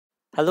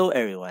Hello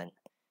everyone.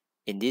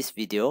 In this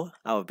video,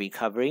 I will be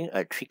covering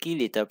a tricky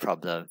little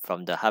problem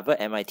from the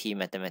Harvard-MIT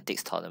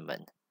Mathematics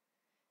Tournament.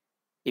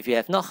 If you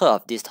have not heard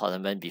of this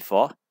tournament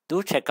before,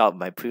 do check out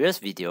my previous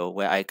video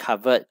where I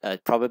covered a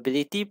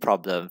probability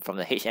problem from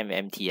the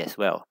HMMT as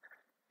well.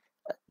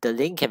 The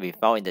link can be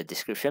found in the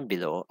description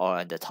below or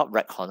on the top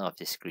right corner of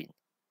the screen.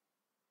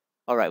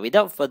 Alright,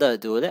 without further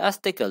ado, let us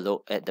take a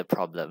look at the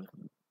problem.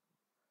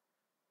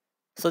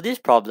 So this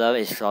problem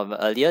is from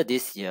earlier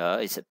this year.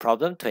 It's a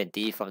problem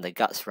 20 from the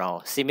guts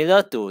round,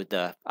 similar to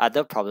the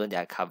other problem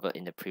that I covered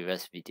in the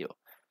previous video.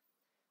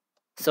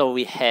 So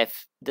we have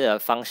the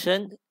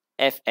function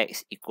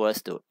fx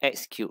equals to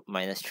x cubed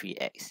minus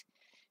 3x.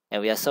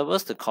 And we are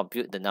supposed to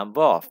compute the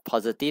number of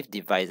positive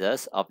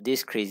divisors of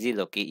this crazy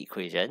looking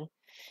equation,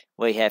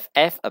 where we have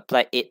f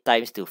applied 8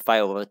 times to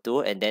 5 over 2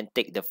 and then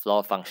take the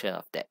floor function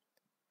of that.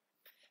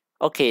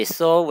 Okay,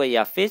 so when you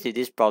are faced with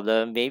this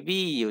problem, maybe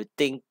you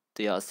think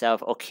to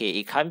yourself, okay,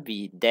 it can't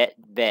be that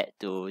bad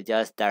to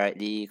just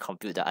directly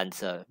compute the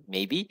answer,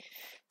 maybe.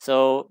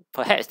 So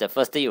perhaps the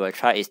first thing you will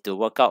try is to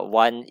work out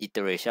one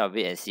iteration of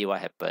it and see what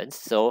happens.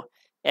 So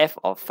f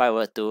of 5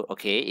 over 2,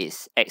 okay,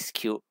 is x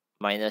cubed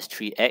minus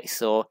 3x.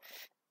 So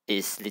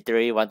it's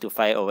literally 1 to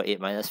 5 over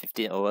 8 minus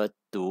 15 over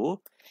 2.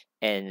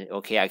 And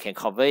okay, I can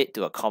convert it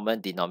to a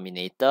common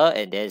denominator.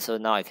 And then so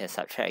now I can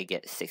subtract and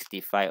get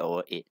 65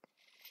 over 8.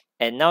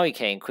 And now you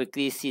can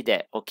quickly see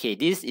that, okay,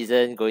 this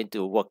isn't going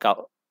to work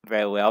out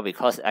very well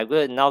because I'm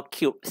going to now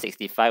cube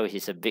 65, which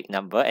is a big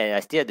number, and I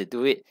still have to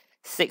do it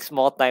 6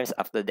 more times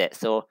after that.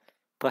 So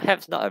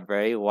perhaps not a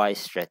very wise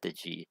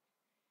strategy.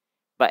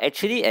 But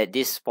actually at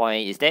this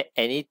point, is there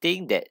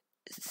anything that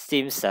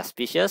seems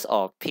suspicious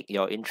or pique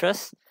your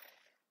interest?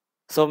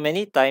 So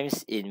many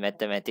times in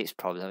mathematics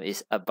problem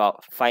is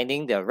about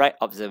finding the right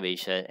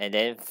observation and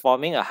then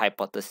forming a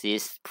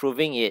hypothesis,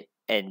 proving it,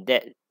 and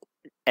that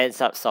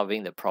ends up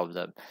solving the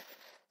problem.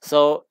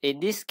 So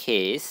in this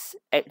case,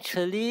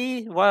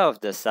 actually one of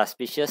the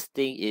suspicious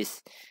thing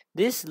is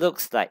this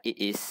looks like it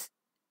is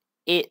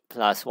 8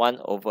 plus 1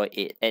 over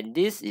 8, and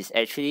this is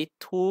actually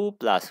 2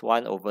 plus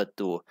 1 over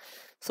 2.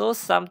 So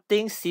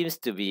something seems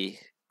to be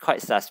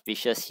quite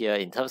suspicious here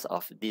in terms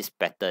of this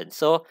pattern.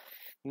 So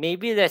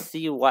maybe let's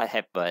see what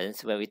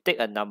happens when we take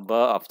a number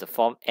of the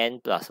form n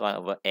plus 1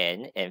 over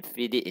n and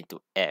feed it into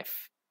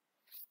f.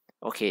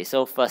 Okay,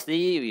 so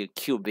firstly, you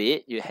cube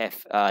it. You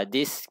have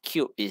this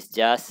cube is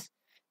just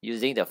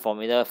using the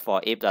formula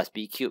for a plus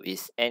b cube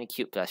is n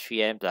cubed plus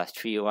 3n plus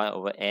 3 1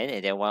 over n,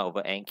 and then 1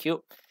 over n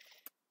cubed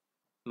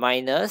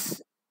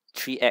minus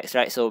 3x,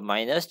 right? So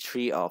minus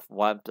 3 of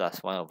 1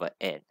 plus 1 over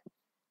n.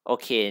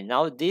 Okay,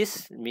 now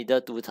these middle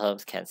two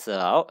terms cancel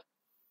out,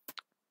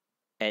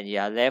 and you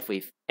are left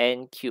with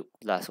n cubed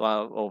plus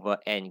 1 over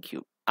n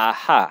cubed.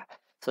 Aha!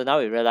 So now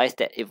we realize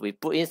that if we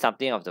put in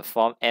something of the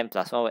form n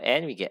plus 1 over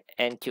n, we get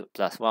n cubed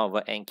plus 1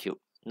 over n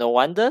cubed. No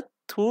wonder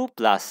 2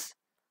 plus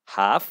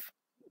half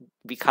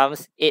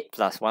becomes 8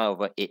 plus 1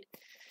 over 8.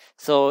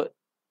 So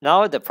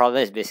now the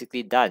problem is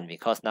basically done,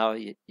 because now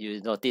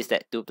you notice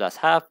that 2 plus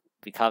half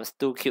becomes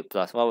 2 cubed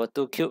plus 1 over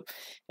 2 cubed,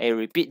 and you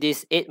repeat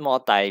this 7 more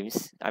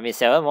times, and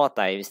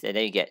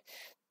then you get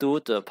 2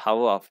 to the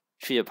power of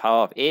 3 to the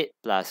power of 8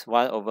 plus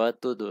 1 over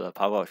 2 to the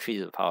power of 3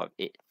 to the power of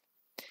 8.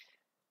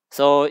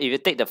 So if you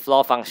take the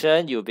floor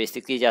function, you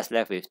basically just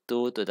left with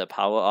 2 to the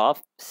power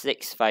of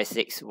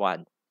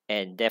 6561,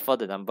 and therefore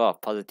the number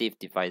of positive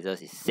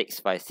divisors is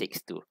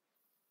 6562.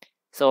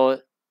 So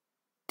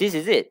this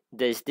is it.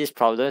 This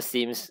problem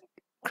seems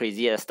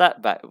crazy at the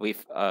start, but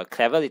with a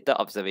clever little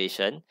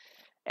observation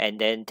and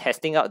then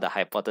testing out the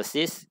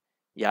hypothesis,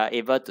 you are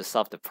able to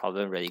solve the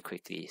problem really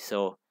quickly.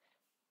 So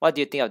what do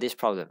you think of this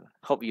problem?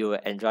 Hope you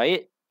enjoy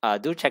it.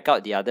 Do check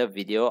out the other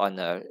video on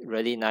a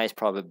really nice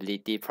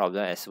probability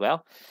problem as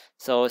well.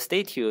 So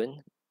stay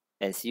tuned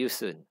and see you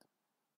soon.